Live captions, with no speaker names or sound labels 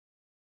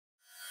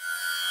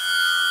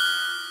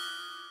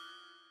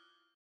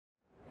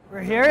We're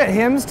here at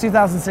HIMSS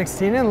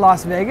 2016 in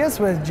Las Vegas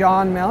with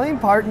Jon Melling,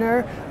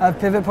 partner of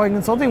Pivot Point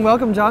Consulting.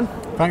 Welcome, Jon.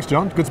 Thanks,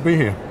 John. Good to be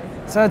here.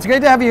 So it's great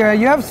to have you here.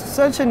 You have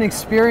such an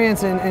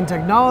experience in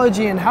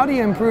technology, and how do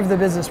you improve the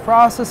business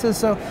processes?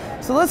 So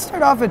let's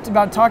start off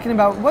about talking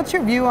about what's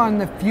your view on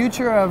the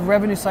future of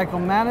revenue cycle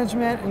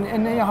management,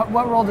 and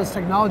what role does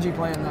technology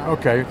play in that?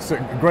 Okay, it's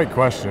a great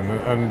question,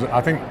 and I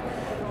think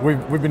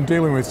we've been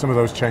dealing with some of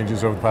those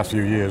changes over the past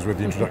few years with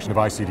the introduction of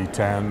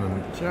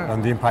ICD-10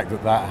 and the impact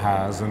that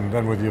has, and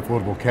then with the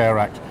Affordable Care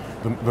Act,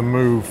 the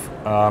move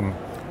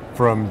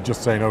from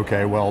just saying,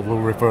 okay, well, we'll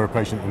refer a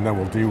patient and then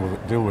we'll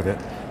deal with it.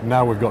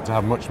 Now we've got to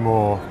have much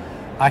more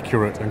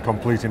accurate and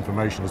complete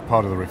information as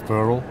part of the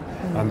referral,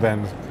 and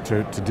then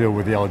to deal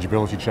with the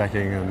eligibility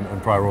checking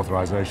and prior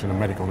authorization and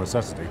medical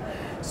necessity.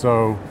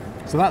 So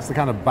that's the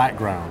kind of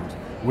background.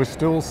 We're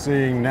still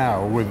seeing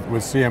now with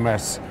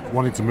CMS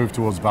wanting to move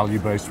towards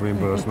value-based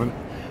reimbursement.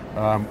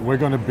 We're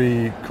going to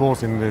be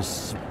caught in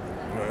this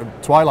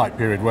twilight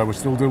period where we're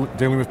still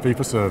dealing with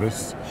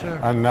fee-for-service,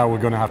 and now we're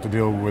going to have to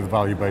deal with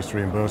value-based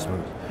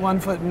reimbursement.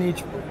 One foot in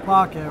each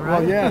pocket,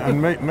 right? Well, yeah,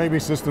 and maybe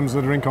systems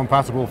that are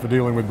incompatible for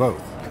dealing with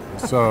both.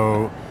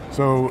 So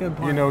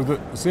you know, the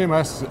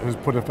CMS has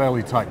put a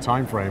fairly tight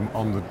time frame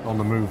on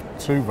the move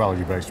to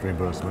value-based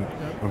reimbursement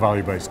and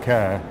value-based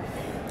care.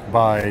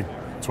 By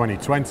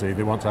 2020,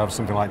 they want to have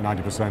something like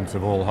 90%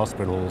 of all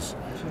hospitals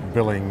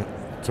billing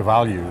to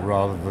value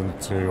rather than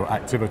to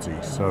activity.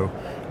 So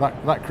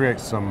that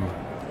creates some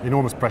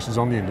enormous pressures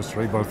on the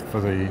industry, both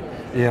for the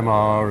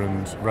EMR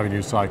and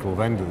revenue cycle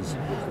vendors,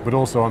 but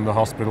also on the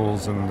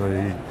hospitals and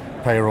the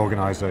payer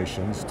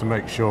organizations to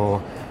make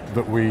sure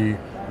that we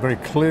very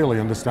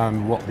clearly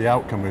understand what the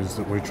outcome is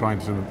that we're trying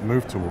to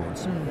move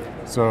towards.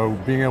 So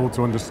being able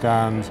to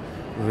understand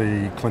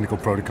the clinical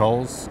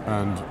protocols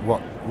and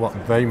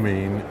what they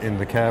mean in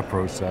the care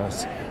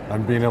process,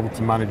 and being able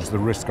to manage the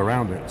risk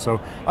around it. So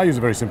I use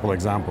a very simple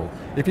example.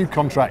 If you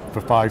contract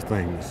for 5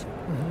 things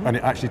and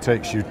it actually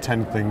takes you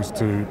 10 things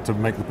to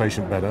make the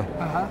patient better,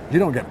 you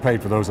don't get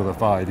paid for those other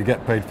 5, you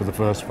get paid for the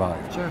first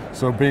 5.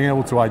 So being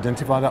able to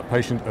identify that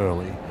patient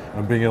early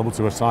and being able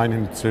to assign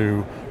him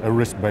to a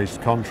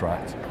risk-based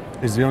contract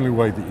is the only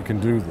way that you can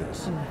do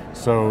this.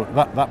 So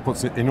that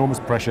puts enormous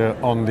pressure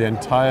on the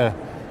entire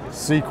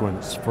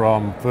sequence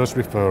from first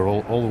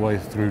referral all the way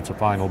through to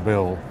final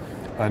bill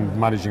and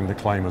managing the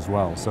claim as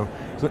well. So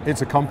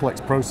it's a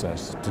complex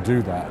process to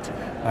do that,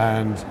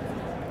 and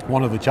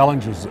one of the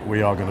challenges that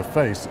we are going to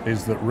face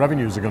is that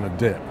revenues are going to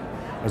dip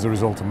as a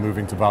result of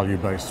moving to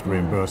value-based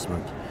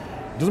reimbursement.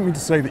 It doesn't mean to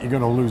say that you're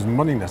going to lose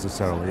money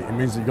necessarily. It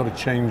means that you've got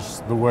to change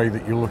the way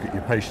that you look at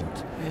your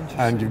patient,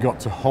 and you've got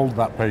to hold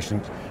that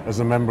patient as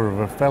a member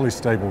of a fairly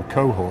stable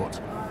cohort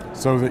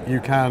so that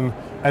you can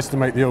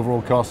estimate the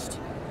overall cost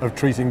of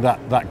treating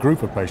that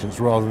group of patients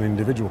rather than the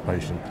individual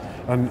patient,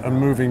 and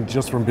moving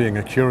just from being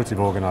a curative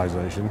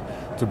organization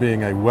to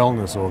being a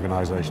wellness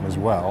organization as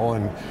well,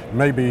 and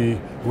maybe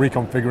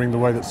reconfiguring the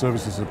way that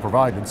services are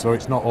provided so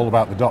it's not all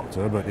about the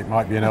doctor, but it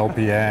might be an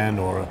LPN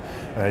or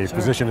a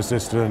physician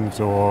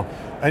assistant or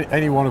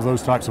any one of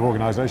those types of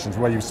organizations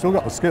where you've still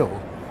got the skill,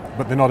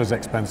 but they're not as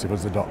expensive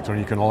as the doctor, and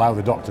you can allow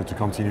the doctor to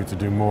continue to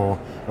do more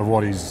of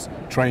what he's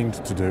trained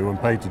to do and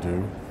paid to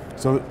do.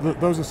 So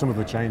those are some of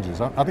the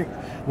changes. I think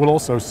we'll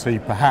also see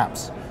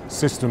perhaps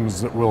systems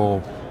that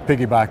will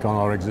piggyback on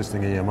our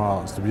existing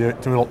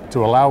EMRs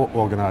to allow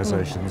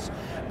organizations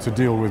to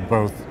deal with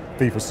both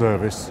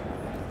fee-for-service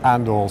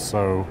and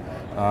also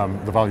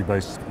the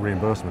value-based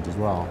reimbursement as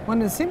well.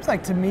 Well, it seems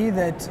like to me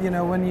that, you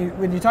know, when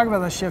you talk about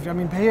the shift, I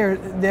mean,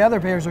 the other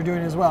payers are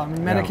doing it as well. I mean,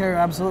 Medicare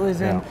absolutely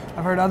is in.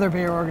 I've heard other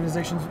payer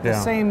organizations the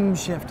same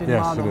shift in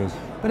model. Yes, it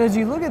is. But as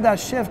you look at that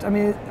shift, I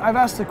mean, I've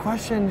asked the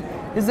question: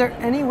 is there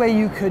any way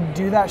you could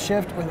do that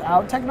shift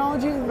without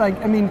technology? Like,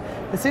 I mean,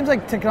 it seems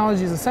like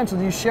technology is essential.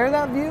 Do you share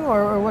that view,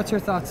 or what's your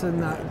thoughts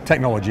on that?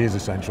 Technology is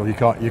essential. You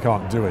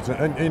can't do it.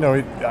 And you know,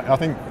 I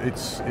think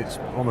it's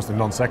almost a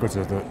non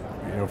sequitur that,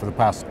 you know, for the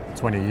past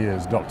 20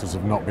 years, doctors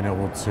have not been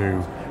able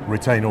to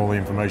retain all the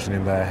information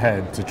in their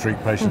head to treat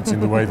patients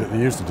in the way that they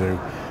used to do.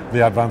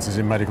 The advances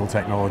in medical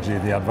technology,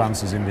 the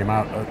advances in the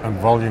amount and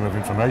volume of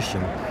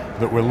information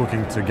that we're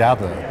looking to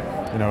gather.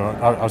 You know,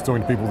 I was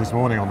talking to people this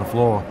morning on the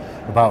floor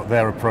about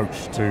their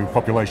approach to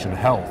population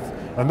health,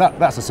 and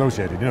that's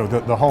associated. You know,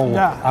 the whole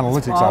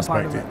analytics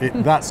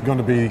aspect. That's going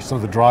to be some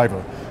of the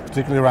driver,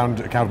 particularly around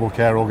accountable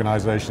care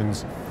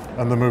organizations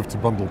and the move to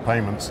bundled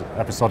payments,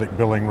 episodic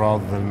billing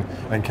rather than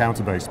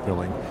encounter-based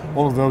billing.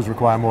 All of those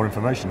require more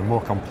information and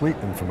more complete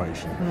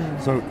information.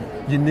 So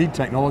you need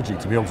technology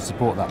to be able to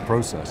support that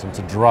process and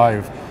to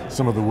drive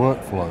some of the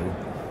workflow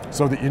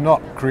so that you're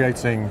not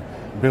creating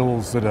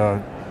bills that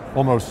are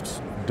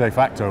almost de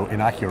facto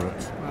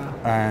inaccurate.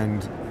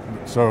 And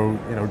so,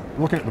 you know,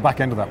 looking at the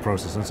back end of that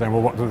process and saying,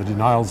 well, what do the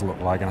denials look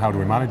like and how do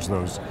we manage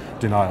those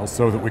denials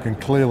so that we can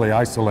clearly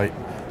isolate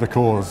the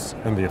cause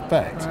and the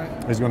effect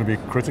is going to be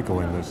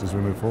critical in this as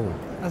we move forward.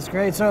 That's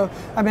great. So,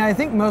 I mean, I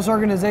think most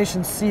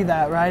organizations see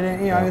that, right?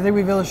 And, you know, I think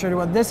we've illustrated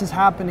what this is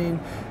happening,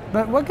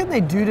 but what can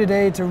they do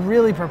today to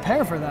really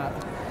prepare for that?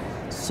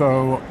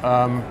 So,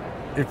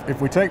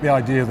 if we take the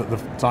idea that the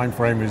time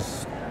frame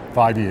is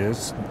 5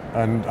 years,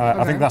 and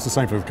I think that's the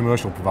same for the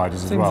commercial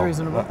providers as well,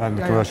 reasonable. And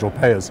the commercial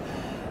payers,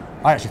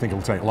 I actually think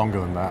it'll take longer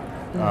than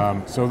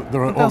that. So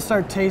they'll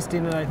start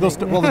tasting it, I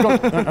think. Well, they've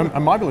got,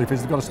 and my belief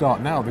is they've got to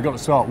start now. They've got to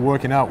start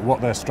working out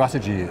what their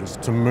strategy is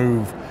to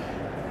move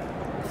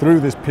through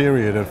this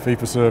period of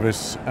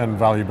fee-for-service and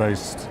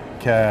value-based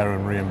care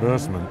and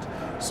reimbursement.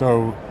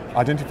 So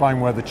identifying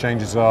where the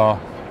changes are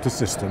to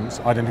systems,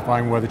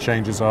 identifying where the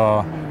changes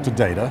are to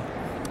data,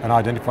 and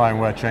identifying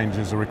where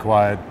changes are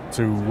required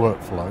to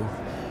workflow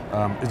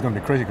is going to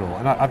be critical.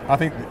 And I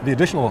think the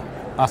additional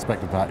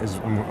aspect of that is,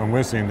 and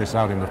we're seeing this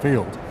out in the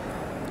field,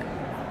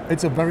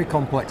 it's a very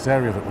complex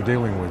area that we're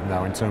dealing with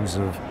now in terms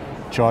of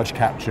charge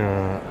capture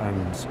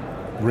and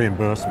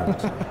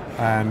reimbursement.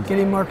 And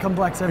getting more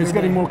complex every day. It's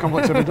getting more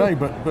complex every day,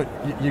 but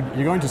you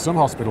go into some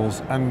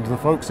hospitals and the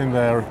folks in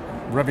their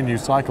revenue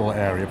cycle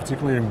area,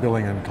 particularly in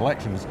billing and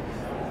collections,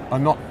 are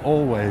not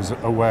always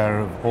aware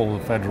of all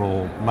the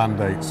federal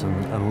mandates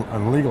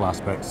and legal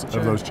aspects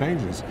of those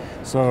changes.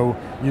 So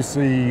you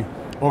see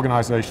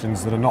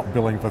organizations that are not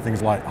billing for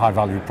things like high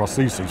value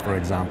prostheses, for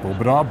example,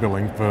 but are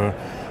billing for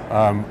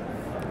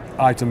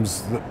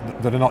items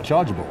that are not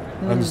chargeable.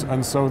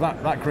 And so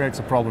that creates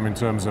a problem in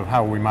terms of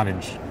how we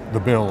manage the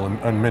bill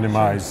and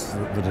minimize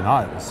the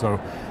denials. So,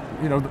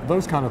 you know,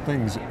 those kind of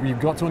things, you've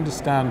got to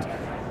understand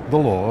the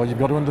law, you've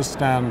got to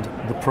understand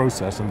the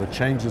process and the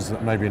changes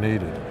that may be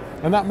needed.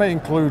 And that may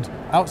include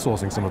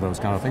outsourcing some of those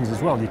kind of things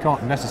as well. You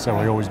can't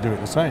necessarily always do it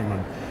the same.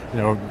 And, you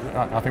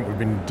know, I think we've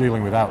been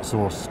dealing with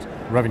outsourced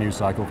revenue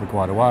cycle for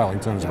quite a while in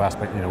terms of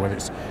aspect, you know, whether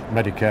it's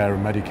Medicare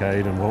and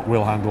Medicaid, and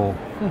we'll handle,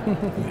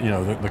 you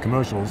know, the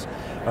commercials.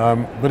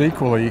 But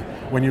equally,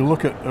 when you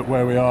look at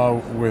where we are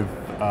with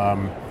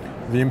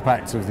the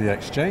impact of the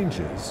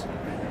exchanges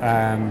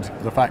and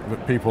the fact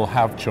that people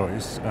have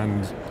choice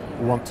and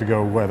want to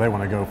go where they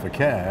want to go for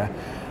care,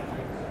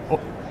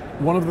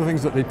 one of the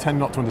things that they tend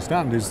not to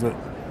understand is that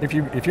if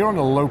you're on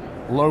a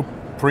low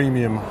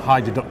premium,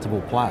 high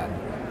deductible plan,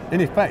 in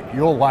effect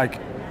you're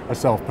like a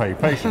self-pay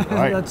patient,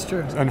 right? That's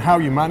true. And how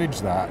you manage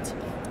that,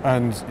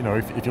 and you know,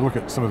 if you look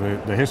at some of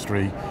the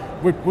history,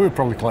 we're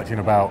probably collecting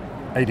about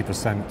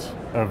 80%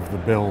 of the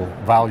bill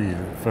value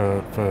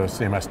for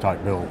CMS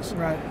type bills.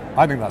 Right.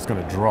 I think that's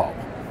going to drop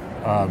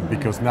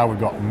because now we've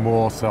got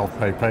more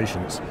self-pay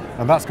patients,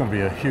 and that's going to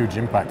be a huge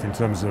impact in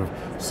terms of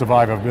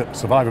survivability,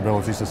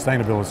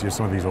 sustainability of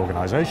some of these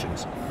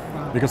organizations.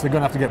 Because they're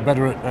going to have to get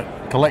better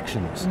at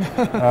collections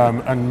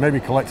and maybe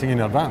collecting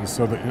in advance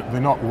so that they're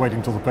not waiting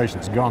until the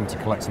patient's gone to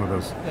collect some of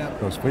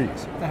those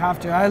fees. They have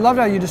to. I loved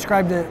how you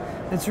described it.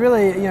 It's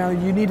really, you know,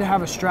 you need to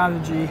have a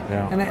strategy,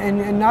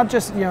 and not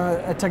just, you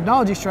know, a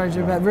technology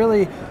strategy, but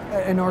really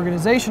an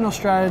organizational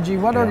strategy.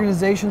 What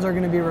organizations are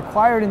going to be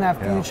required in that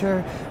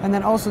future, and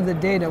then also the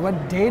data.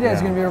 What data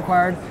is going to be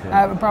required?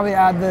 I would probably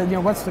add the, you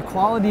know, what's the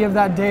quality of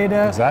that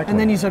data? Exactly. And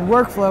then you said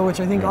workflow, which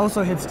I think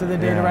also hits to the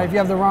data, right? If you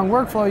have the wrong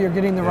workflow, you're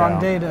getting the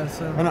wrong data.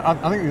 So. And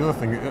I think the other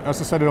thing,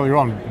 as I said earlier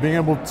on, being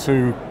able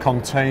to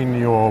contain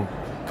your,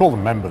 call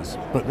them members,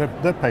 but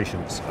they're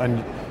patients.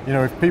 And you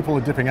know, if people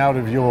are dipping out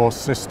of your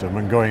system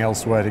and going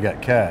elsewhere to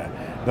get care,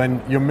 then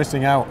you're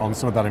missing out on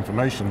some of that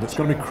information that's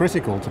going to be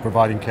critical to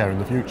providing care in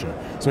the future.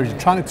 So if you're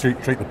trying to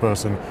treat the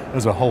person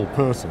as a whole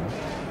person,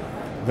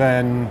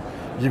 then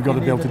you've got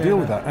to be able to deal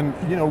with that. And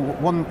you know,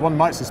 one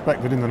might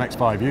suspect that in the next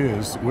 5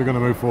 years, we're going to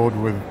move forward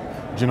with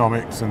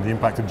genomics and the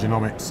impact of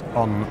genomics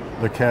on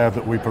the care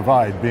that we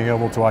provide, being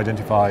able to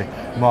identify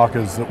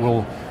markers that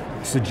will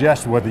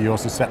suggest whether you're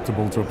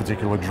susceptible to a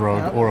particular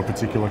drug or a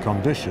particular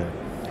condition.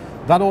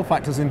 That all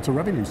factors into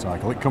revenue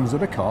cycle. It comes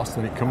at a cost,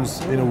 and it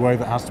comes in a way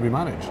that has to be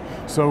managed.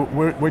 So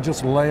we're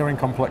just layering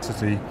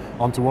complexity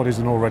onto what is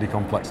an already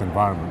complex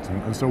environment.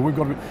 And so we've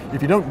got to,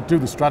 if you don't do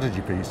the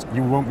strategy piece,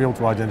 you won't be able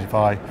to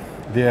identify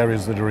the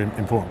areas that are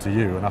important to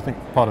you. And I think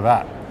part of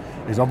that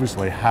is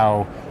obviously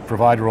how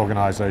provider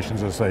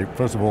organizations, as I say,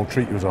 first of all,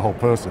 treat you as a whole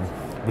person,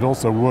 but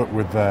also work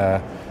with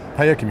their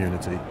payer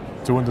community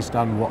to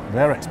understand what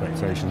their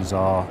expectations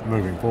are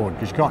moving forward,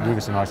 because you can't do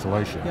this in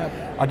isolation.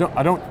 I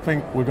don't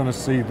think we're going to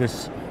see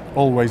this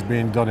always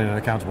being done in an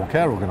accountable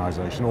care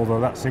organisation,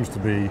 although that seems to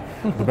be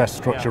the best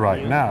structure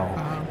right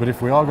now. But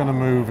if we are going to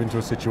move into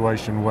a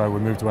situation where we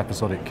move to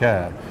episodic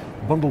care,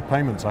 bundled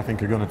payments, I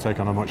think, are going to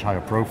take on a much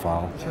higher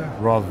profile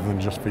rather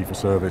than just fee for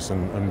service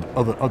and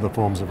other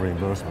forms of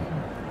reimbursement.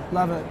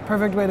 Love it.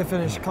 Perfect way to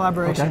finish.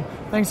 Collaboration.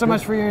 Thanks so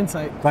much for your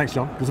insight. Thanks,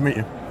 John. Good to meet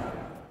you.